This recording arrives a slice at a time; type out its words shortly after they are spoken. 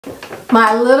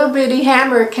My little bitty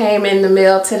hammer came in the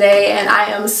mail today and I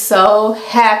am so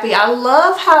happy. I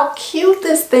love how cute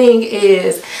this thing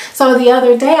is. So the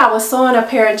other day I was sewing a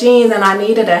pair of jeans and I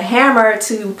needed a hammer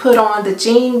to put on the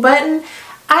jean button.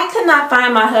 I could not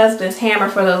find my husband's hammer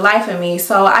for the life of me,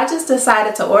 so I just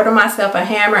decided to order myself a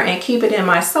hammer and keep it in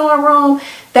my sewing room.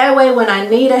 That way when I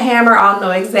need a hammer, I'll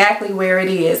know exactly where it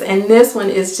is. And this one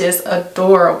is just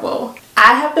adorable.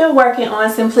 I have been working on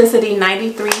Simplicity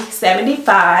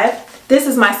 9375. This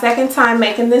is my second time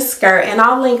making this skirt, and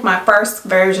I'll link my first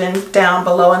version down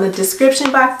below in the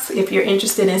description box if you're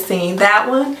interested in seeing that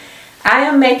one. I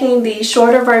am making the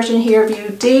shorter version here, View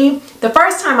D. The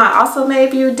first time I also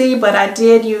made View D, but I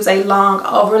did use a long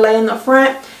overlay in the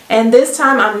front. And this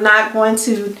time I'm not going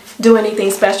to do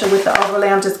anything special with the overlay.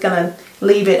 I'm just going to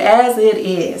leave it as it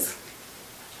is.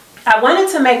 I wanted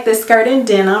to make this skirt in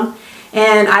denim,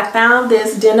 and I found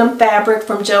this denim fabric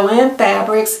from Joann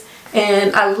Fabrics.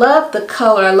 And I love the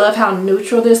color. I love how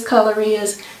neutral this color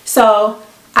is. So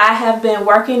I have been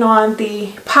working on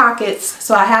the pockets.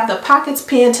 So I have the pockets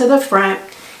pinned to the front.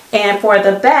 And for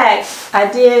the back, I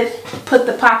did put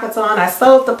the pockets on. I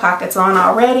sewed the pockets on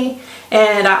already.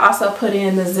 And I also put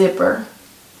in the zipper.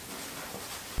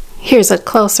 Here's a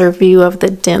closer view of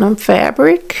the denim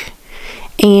fabric.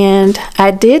 And I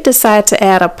did decide to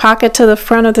add a pocket to the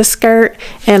front of the skirt,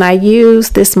 and I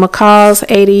used this McCall's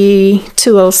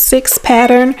 8206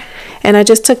 pattern, and I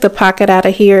just took the pocket out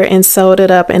of here and sewed it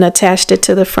up and attached it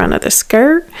to the front of the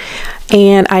skirt.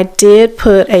 And I did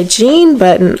put a jean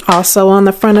button also on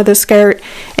the front of the skirt.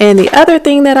 And the other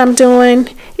thing that I'm doing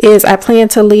is I plan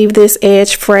to leave this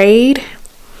edge frayed,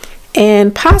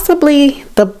 and possibly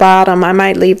the bottom I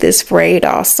might leave this frayed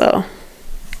also.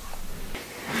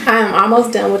 I'm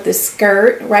almost done with this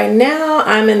skirt. Right now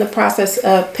I'm in the process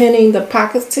of pinning the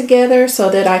pockets together so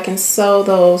that I can sew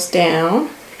those down.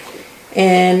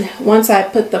 And once I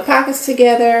put the pockets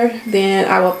together, then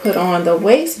I will put on the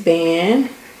waistband,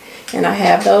 and I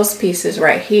have those pieces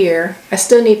right here. I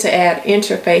still need to add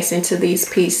interface into these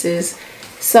pieces,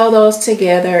 sew those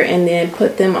together, and then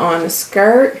put them on the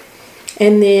skirt.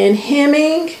 And then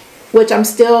hemming, which I'm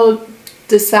still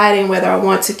deciding whether I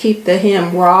want to keep the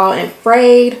hem raw and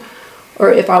frayed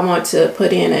or if I want to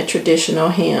put in a traditional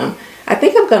hem. I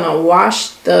think I'm going to wash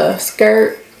the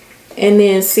skirt and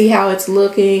then see how it's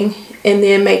looking, and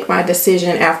then make my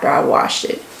decision after I wash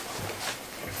it.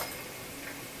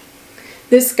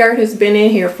 This skirt has been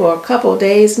in here for a couple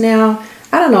days now.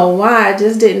 I don't know why, I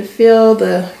just didn't feel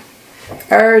the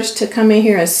urge to come in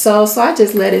here and sew, so I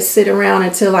just let it sit around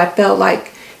until I felt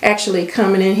like actually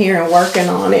coming in here and working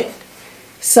on it.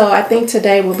 So I think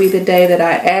today will be the day that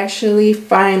I actually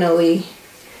finally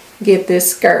get this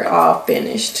skirt all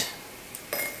finished.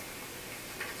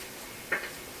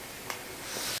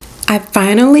 I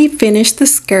finally finished the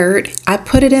skirt. I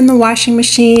put it in the washing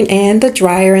machine and the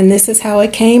dryer, and this is how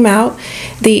it came out.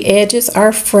 The edges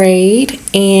are frayed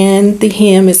and the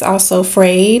hem is also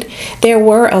frayed. There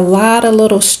were a lot of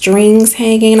little strings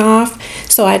hanging off,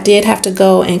 so I did have to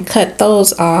go and cut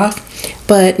those off.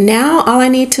 But now all I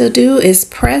need to do is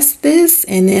press this,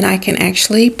 and then I can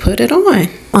actually put it on.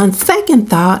 On second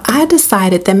thought, I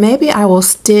decided that maybe I will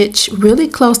stitch really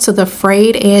close to the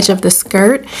frayed edge of the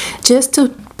skirt just to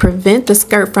prevent the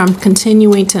skirt from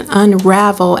continuing to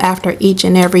unravel after each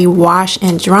and every wash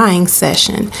and drying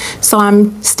session. So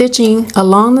I'm stitching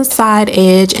along the side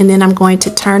edge, and then I'm going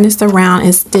to turn this around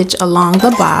and stitch along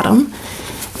the bottom.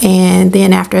 And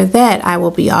then after that, I will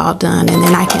be all done, and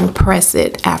then I can press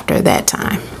it after that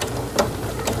time.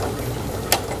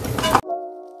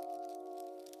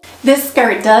 This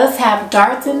skirt does have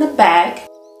darts in the back.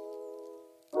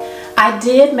 I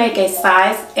did make a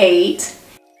size 8,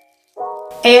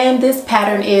 and this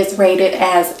pattern is rated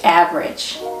as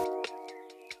average.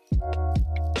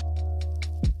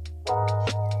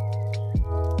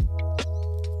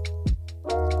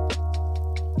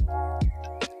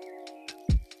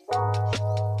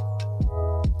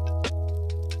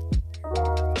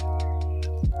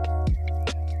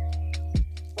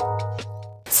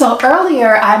 So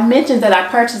earlier I mentioned that I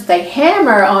purchased a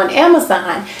hammer on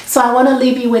Amazon. So I want to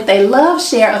leave you with a love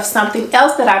share of something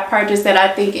else that I purchased that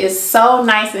I think is so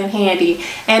nice and handy.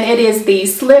 And it is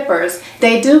these slippers.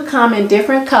 They do come in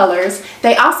different colors.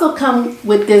 They also come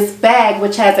with this bag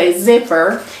which has a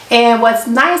zipper. And what's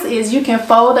nice is you can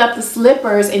fold up the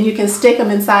slippers and you can stick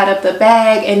them inside of the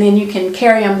bag, and then you can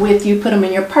carry them with you, put them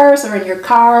in your purse or in your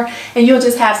car, and you'll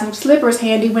just have some slippers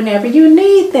handy whenever you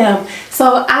need them.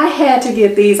 So I had to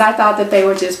get these. I thought that they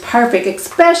were just perfect,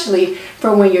 especially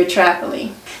for when you're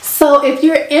traveling. So if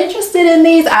you're interested in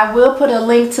these, I will put a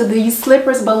link to these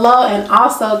slippers below and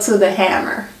also to the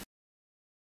hammer.